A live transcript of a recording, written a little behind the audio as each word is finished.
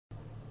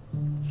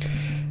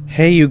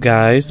Hey you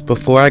guys,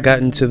 before I got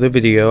into the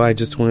video, I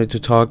just wanted to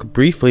talk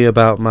briefly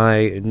about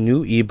my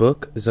new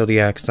ebook,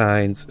 Zodiac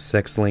Signs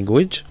Sex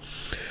Language.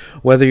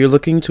 Whether you're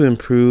looking to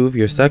improve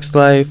your sex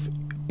life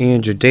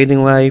and your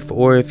dating life,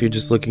 or if you're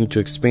just looking to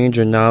expand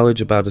your knowledge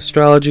about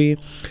astrology,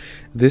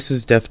 this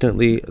is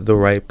definitely the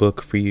right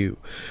book for you.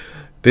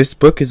 This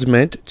book is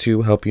meant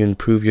to help you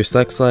improve your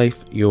sex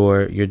life,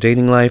 your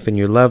dating life, and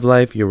your love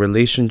life, your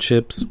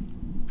relationships,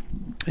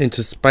 and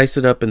to spice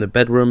it up in the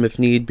bedroom if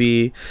need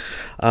be,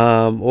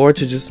 or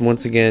to just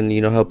once again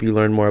help you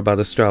learn more about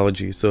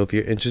astrology. So if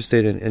you're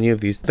interested in any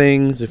of these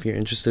things, if you're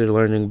interested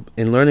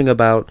in learning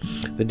about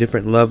the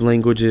different love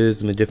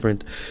languages and the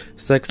different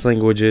sex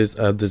languages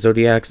of the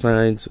zodiac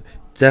signs,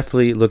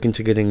 definitely look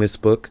into getting this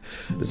book,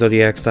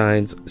 Zodiac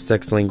Signs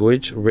Sex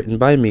Language, written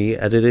by me,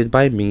 edited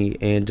by me,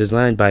 and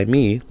designed by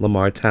me,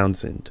 Lamar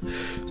Townsend.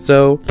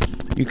 So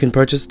you can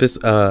purchase this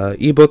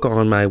ebook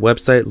on my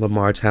website,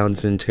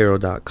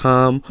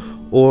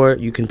 lamartownsendtarot.com, or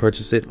you can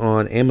purchase it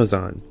on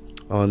Amazon,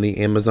 on the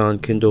Amazon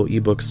Kindle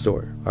ebook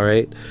store,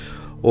 alright?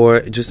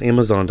 Or just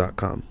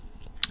amazon.com.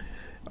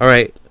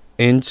 Alright,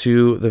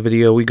 into the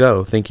video we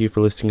go. Thank you for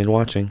listening and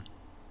watching.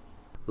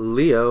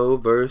 Leo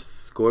versus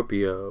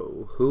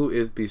Scorpio. Who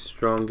is the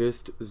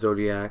strongest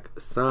zodiac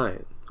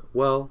sign?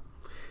 Well,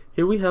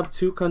 here we have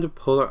two kind of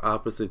polar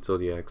opposite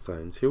zodiac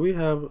signs. Here we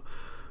have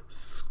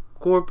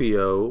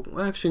Scorpio.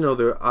 Actually, no,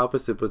 they're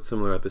opposite but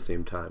similar at the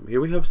same time.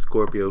 Here we have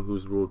Scorpio,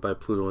 who's ruled by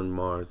Pluto and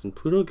Mars. And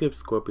Pluto gives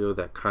Scorpio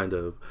that kind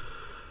of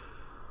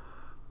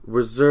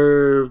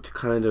reserved,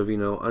 kind of,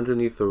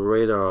 underneath the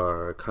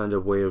radar kind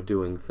of way of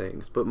doing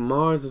things. But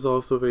Mars is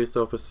also very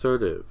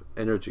self-assertive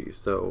energy.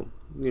 So,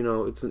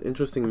 it's an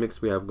interesting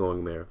mix we have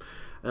going there.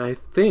 And I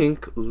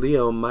think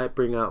Leo might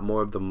bring out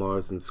more of the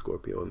Mars and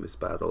Scorpio in this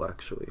battle,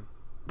 actually.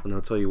 And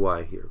I'll tell you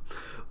why here.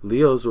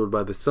 Leo's ruled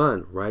by the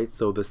sun, right?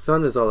 So the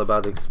sun is all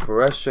about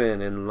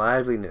expression and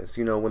liveliness.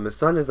 When the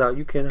sun is out,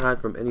 you can't hide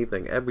from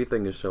anything.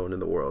 Everything is shown in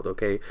the world,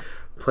 okay?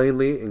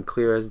 Plainly and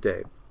clear as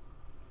day.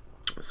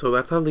 So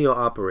that's how Leo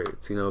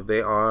operates.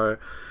 They are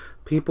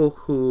people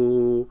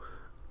who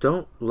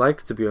don't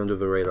like to be under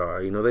the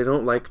radar. They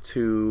don't like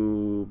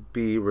to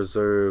be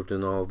reserved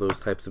and all those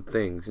types of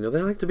things. They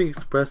like to be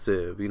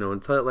expressive,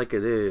 and tell it like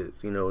it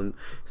is, and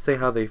say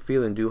how they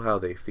feel and do how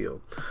they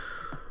feel,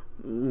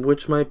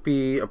 which might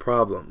be a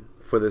problem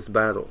for this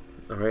battle.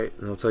 All right,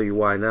 and I'll tell you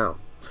why now.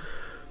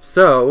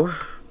 So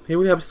here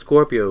we have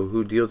Scorpio,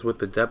 who deals with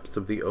the depths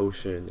of the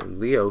ocean, and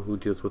Leo, who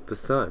deals with the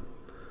sun.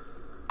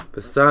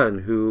 The sun,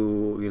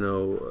 who,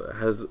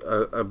 has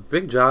a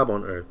big job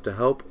on Earth to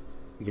help,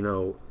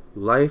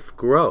 life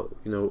grow,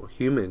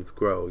 humans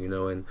grow,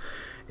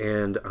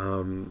 and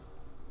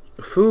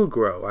food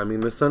grow. I mean,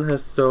 the sun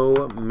has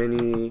so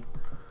many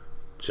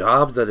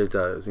jobs that it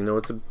does.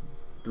 It's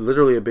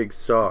literally a big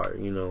star,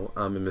 in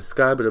the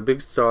sky, but a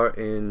big star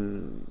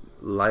in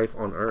life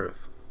on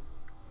Earth.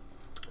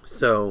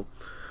 So,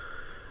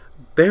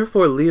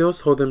 therefore,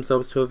 Leos hold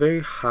themselves to a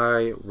very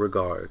high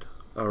regard,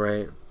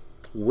 alright?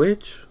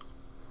 Which,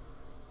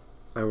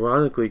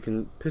 ironically,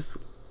 can piss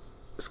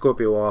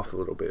Scorpio off a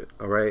little bit,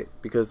 alright?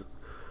 Because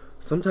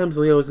sometimes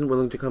Leo isn't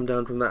willing to come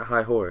down from that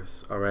high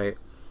horse, alright?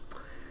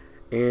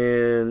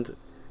 And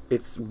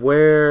it's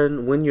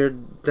when you're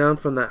down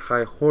from that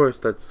high horse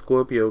that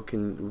Scorpio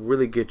can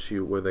really get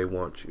you where they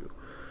want you.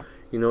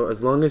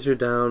 As long as you're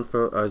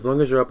as long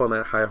as you're up on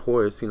that high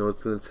horse,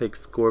 it's going to take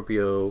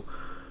Scorpio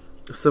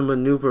some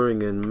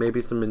maneuvering and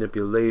maybe some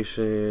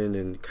manipulation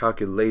and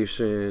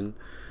calculation,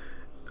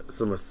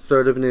 some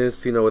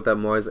assertiveness, with that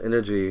Mars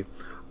energy,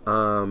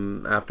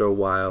 after a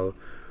while,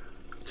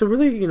 to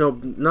really,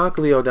 knock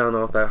Leo down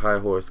off that high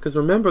horse. Because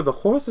remember, the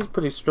horse is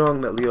pretty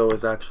strong that Leo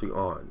is actually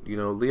on.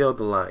 Leo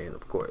the lion,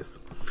 of course.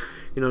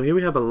 Here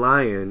we have a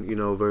lion,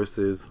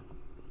 versus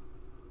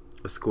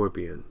a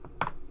scorpion.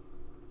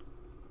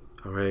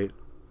 Alright?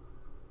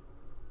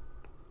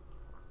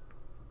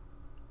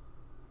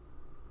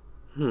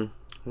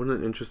 What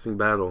an interesting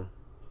battle.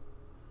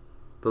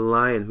 The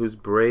lion, who's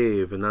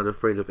brave and not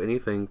afraid of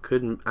anything,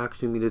 couldn't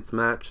actually meet its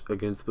match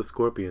against the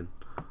scorpion,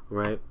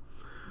 right?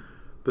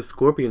 The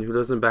scorpion, who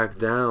doesn't back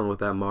down with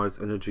that Mars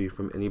energy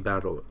from any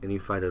battle, any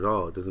fight at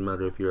all. It doesn't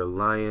matter if you're a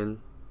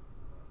lion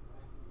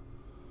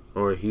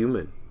or a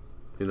human,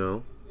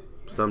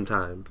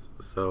 sometimes.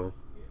 So,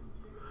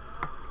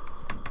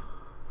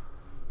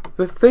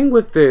 the thing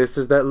with this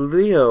is that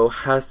Leo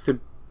has to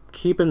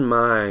keep in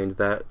mind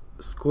that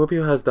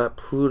Scorpio has that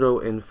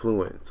Pluto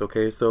influence,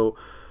 okay? So,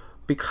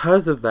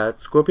 because of that,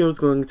 Scorpio is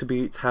going to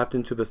be tapped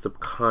into the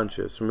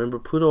subconscious. Remember,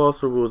 Pluto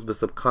also rules the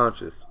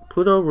subconscious.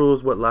 Pluto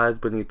rules what lies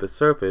beneath the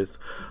surface,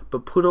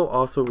 but Pluto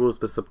also rules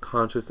the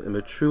subconscious and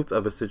the truth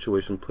of a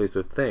situation, place,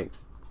 or thing.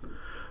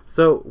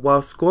 So,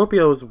 while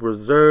Scorpio is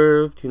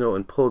reserved,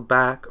 and pulled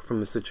back from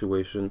the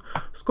situation,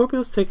 Scorpio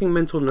is taking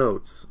mental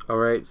notes,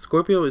 alright?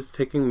 Scorpio is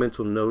taking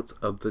mental notes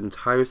of the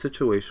entire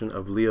situation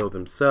of Leo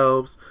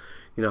themselves,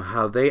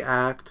 how they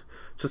act,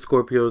 to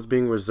Scorpios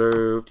being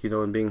reserved,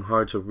 and being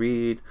hard to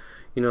read,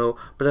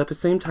 but at the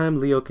same time,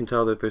 Leo can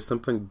tell that there's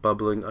something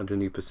bubbling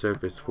underneath the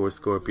surface for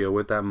Scorpio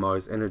with that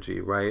Mars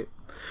energy, right?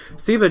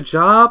 See, the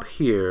job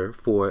here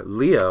for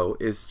Leo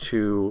is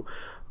to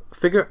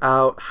figure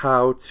out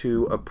how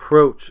to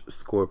approach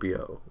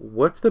Scorpio.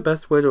 What's the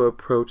best way to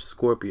approach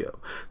Scorpio?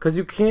 Because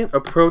you can't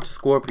approach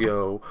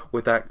Scorpio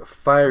with that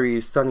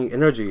fiery, sunny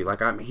energy.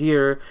 Like, I'm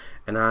here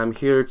and I'm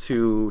here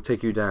to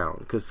take you down.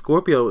 Because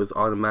Scorpio is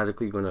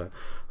automatically going to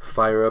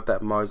fire up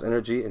that Mars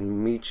energy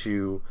and meet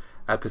you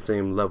at the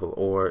same level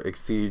or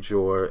exceed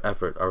your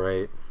effort, all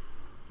right?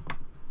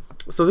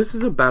 So this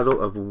is a battle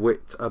of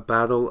wit, a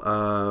battle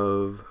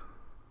of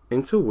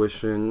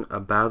intuition, a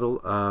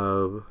battle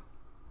of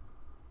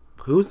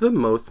who's the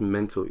most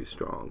mentally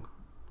strong?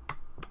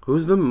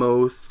 Who's the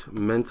most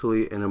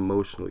mentally and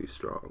emotionally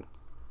strong?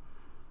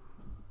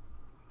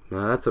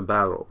 Now that's a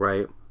battle,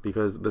 right?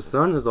 Because the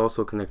sun is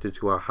also connected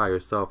to our higher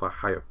self, our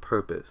higher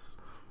purpose.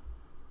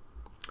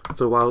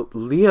 So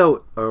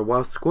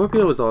while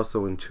Scorpio is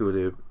also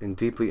intuitive and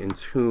deeply in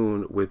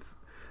tune with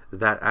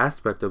that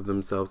aspect of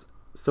themselves,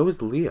 so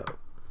is Leo.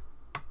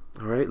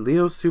 All right,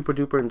 Leo's super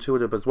duper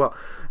intuitive as well.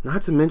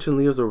 Not to mention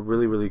Leos are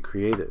really, really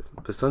creative.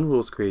 The sun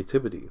rules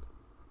creativity.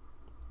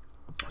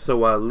 So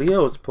while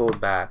Leo is pulled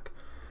back,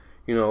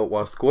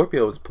 while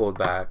Scorpio is pulled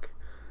back,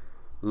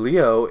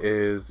 Leo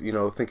is,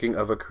 thinking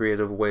of a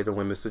creative way to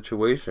win the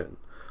situation.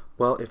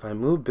 Well, if I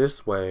move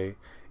this way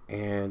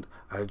and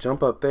I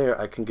jump up there,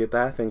 I can get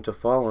that thing to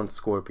fall on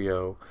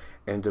Scorpio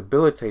and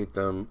debilitate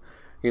them,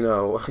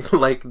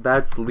 like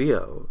that's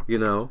Leo,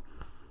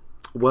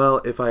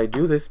 Well, if I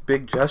do this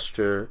big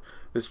gesture,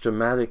 this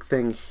dramatic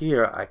thing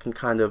here, I can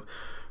kind of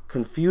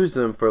confuse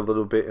them for a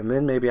little bit, and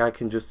then maybe I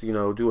can just,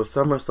 do a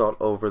somersault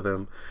over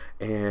them,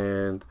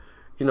 and,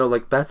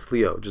 like that's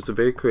Leo, just a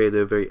very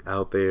creative, very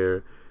out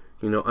there,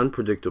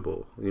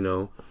 unpredictable,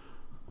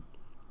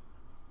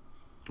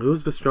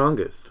 Who's the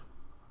strongest?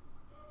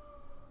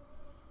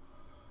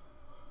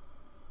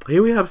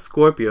 Here we have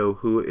Scorpio,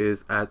 who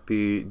is at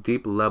the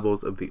deep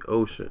levels of the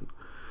ocean.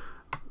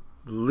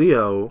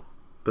 Leo,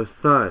 the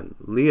sun.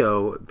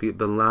 Leo,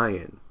 the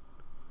lion,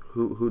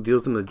 who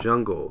deals in the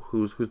jungle,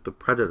 who's the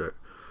predator.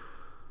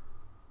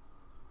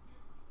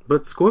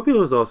 But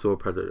Scorpio is also a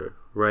predator,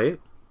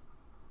 right?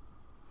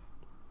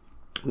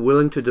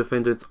 Willing to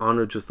defend its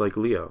honor just like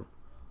Leo.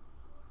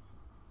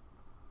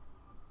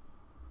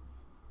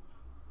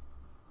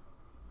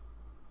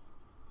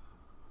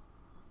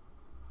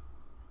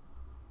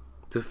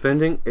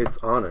 Defending its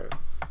honor.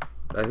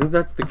 I think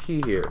that's the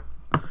key here.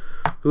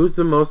 Who's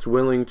the most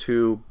willing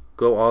to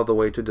go all the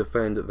way to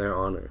defend their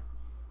honor?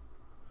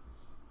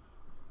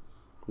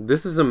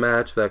 This is a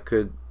match that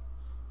could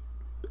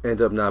end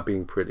up not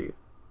being pretty.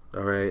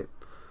 Alright?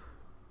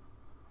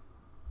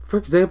 For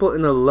example,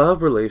 in a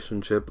love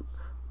relationship,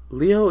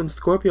 Leo and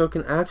Scorpio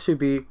can actually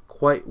be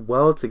quite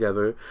well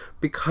together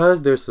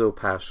because they're so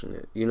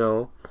passionate,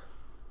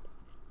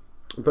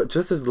 But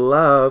just as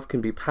love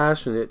can be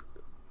passionate,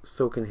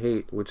 so can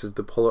hate, which is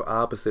the polar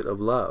opposite of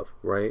love,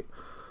 right?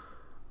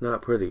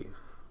 Not pretty.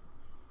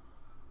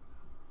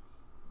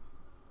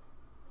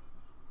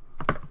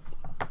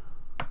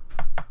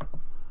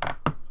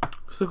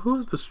 So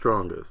who's the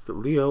strongest,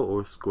 Leo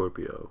or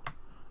Scorpio?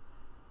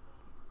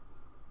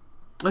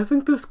 I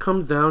think this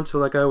comes down to,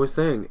 like I was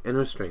saying,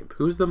 inner strength.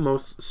 Who's the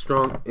most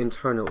strong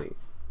internally?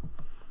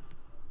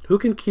 Who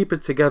can keep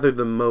it together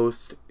the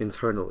most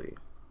internally?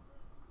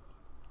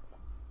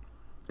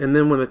 And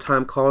then when the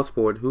time calls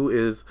for it, who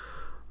is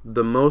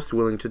the most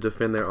willing to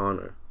defend their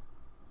honor?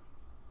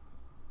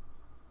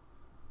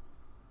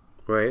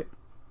 Right?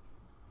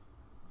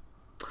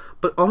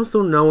 But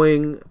also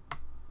knowing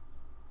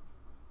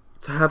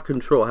to have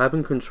control,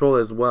 having control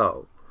as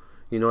well,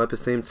 at the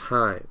same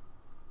time.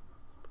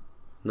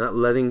 Not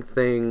letting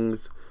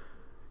things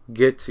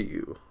get to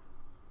you.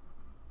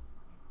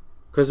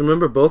 Because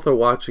remember, both are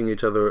watching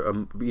each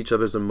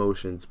other's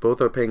emotions.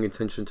 Both are paying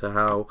attention to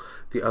how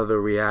the other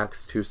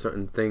reacts to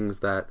certain things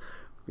that,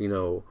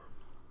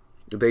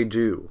 they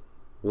do.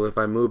 Well, if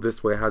I move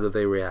this way, how do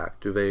they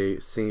react? Do they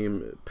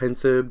seem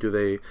pensive? Do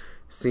I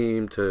see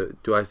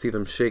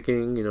them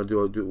shaking?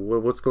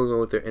 What's going on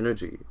with their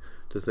energy?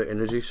 Does their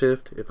energy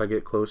shift if I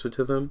get closer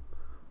to them?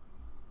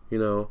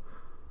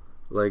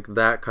 Like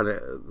that kind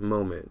of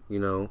moment,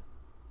 And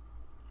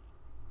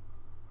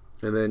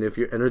then if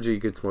your energy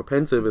gets more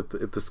pensive,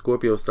 if the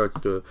Scorpio starts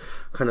to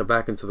kind of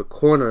back into the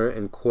corner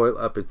and coil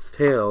up its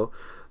tail,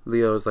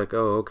 Leo's like,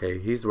 oh, okay,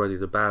 he's ready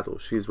to battle.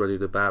 She's ready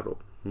to battle.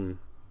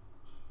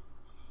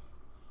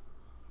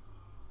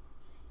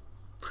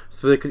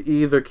 So they could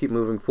either keep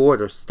moving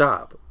forward or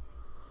stop.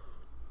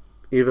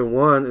 Either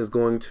one is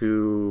going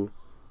to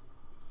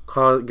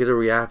get a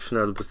reaction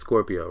out of the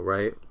Scorpio,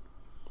 right?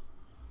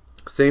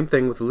 Same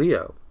thing with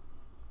Leo.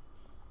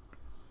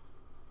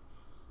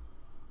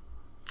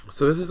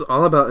 So this is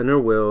all about inner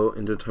will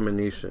and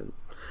determination.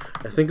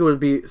 I think it would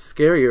be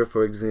scarier,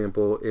 for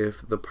example,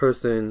 if the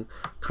person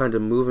kind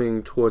of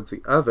moving towards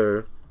the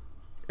other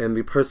and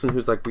the person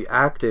who's like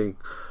reacting,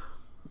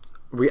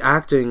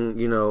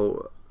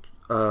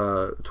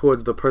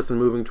 towards the person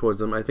moving towards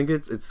them. I think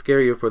it's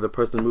scarier for the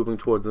person moving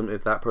towards them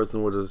if that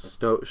person were to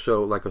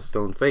show like a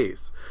stone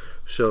face,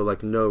 show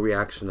like no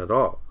reaction at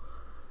all.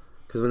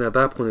 Because when at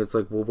that point it's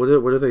like, well,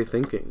 what are they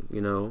thinking,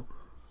 you know?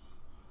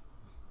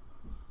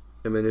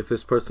 And then if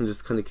this person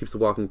just kind of keeps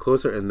walking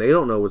closer and they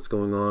don't know what's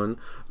going on,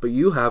 but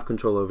you have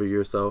control over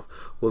yourself,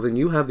 well, then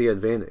you have the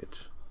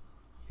advantage.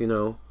 You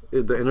know,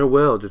 the inner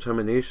will,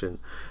 determination.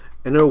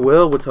 Inner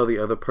will would tell the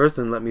other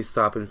person, let me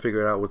stop and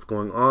figure out what's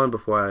going on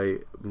before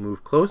I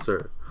move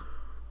closer.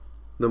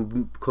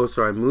 The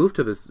closer I move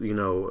to this, you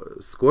know,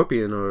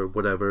 scorpion or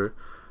whatever,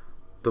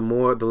 the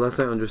less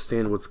I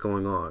understand what's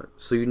going on.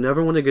 So you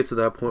never want to get to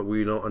that point where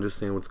you don't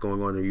understand what's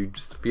going on, or you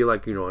just feel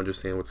like you don't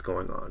understand what's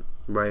going on,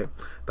 right?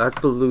 That's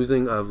the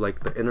losing of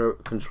like the inner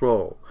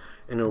control,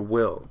 inner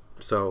will.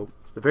 So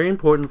very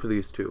important for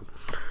these two.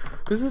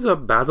 This is a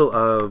battle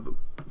of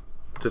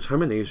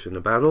determination,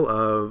 a battle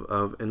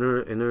of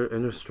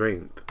inner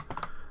strength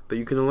that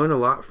you can learn a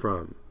lot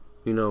from,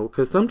 you know,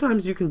 because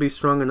sometimes you can be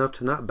strong enough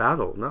to not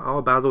battle. Not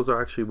all battles are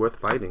actually worth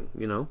fighting,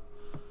 you know.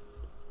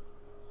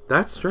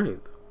 That's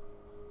strength.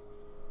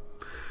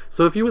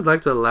 So if you would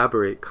like to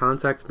elaborate,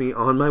 contact me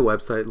on my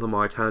website,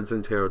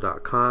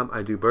 LamarTownsendTarot.com.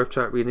 I do birth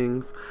chart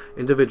readings,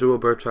 individual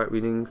birth chart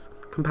readings,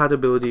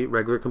 compatibility,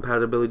 regular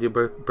compatibility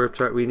birth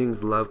chart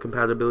readings, love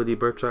compatibility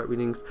birth chart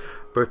readings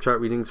for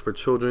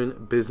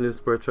children, business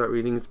birth chart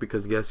readings,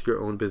 because yes, your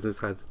own business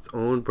has its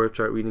own birth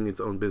chart reading, its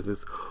own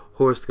business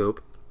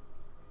horoscope.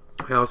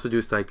 I also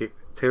do psychic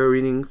tarot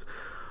readings,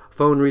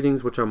 phone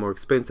readings, which are more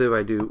expensive.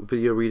 I do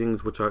video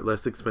readings, which are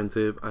less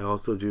expensive. I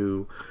also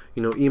do,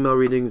 you know, email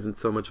readings and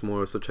so much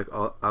more. So check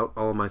out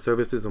all of my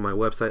services on my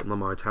website,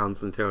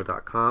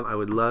 LamarTownsendTarot.com. I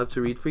would love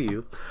to read for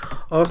you.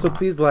 Also,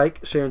 please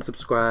like, share, and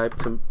subscribe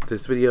to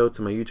this video,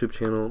 to my YouTube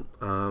channel,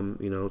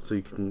 you know, so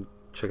you can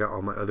check out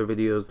all my other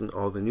videos and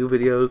all the new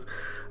videos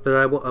that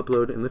I will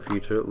upload in the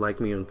future. Like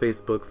me on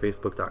Facebook,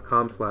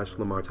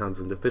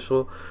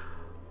 facebook.com/LamarTownsendOfficial.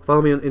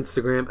 Follow me on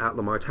Instagram at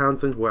Lamar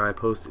Townsend, where I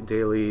post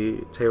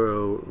daily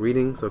tarot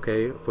readings,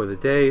 okay, for the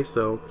day.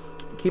 So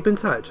keep in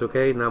touch,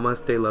 okay?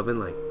 Namaste, love, and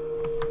light.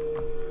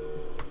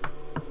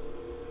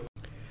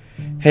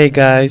 Hey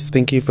guys,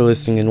 thank you for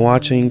listening and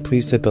watching.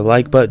 Please hit the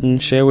like button,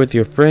 share with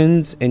your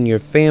friends and your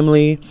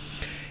family,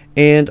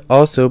 and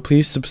also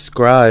please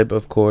subscribe,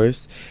 of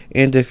course.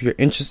 And if you're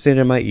interested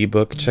in my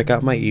ebook, check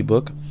out my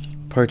ebook.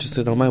 Purchase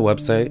it on my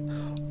website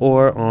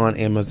or on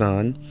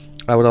Amazon.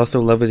 I would also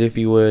love it if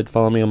you would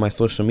follow me on my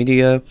social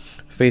media,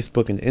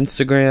 Facebook and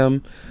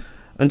Instagram.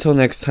 Until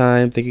next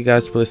time, thank you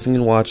guys for listening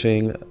and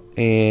watching,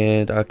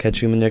 and I'll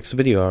catch you in the next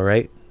video,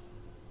 alright?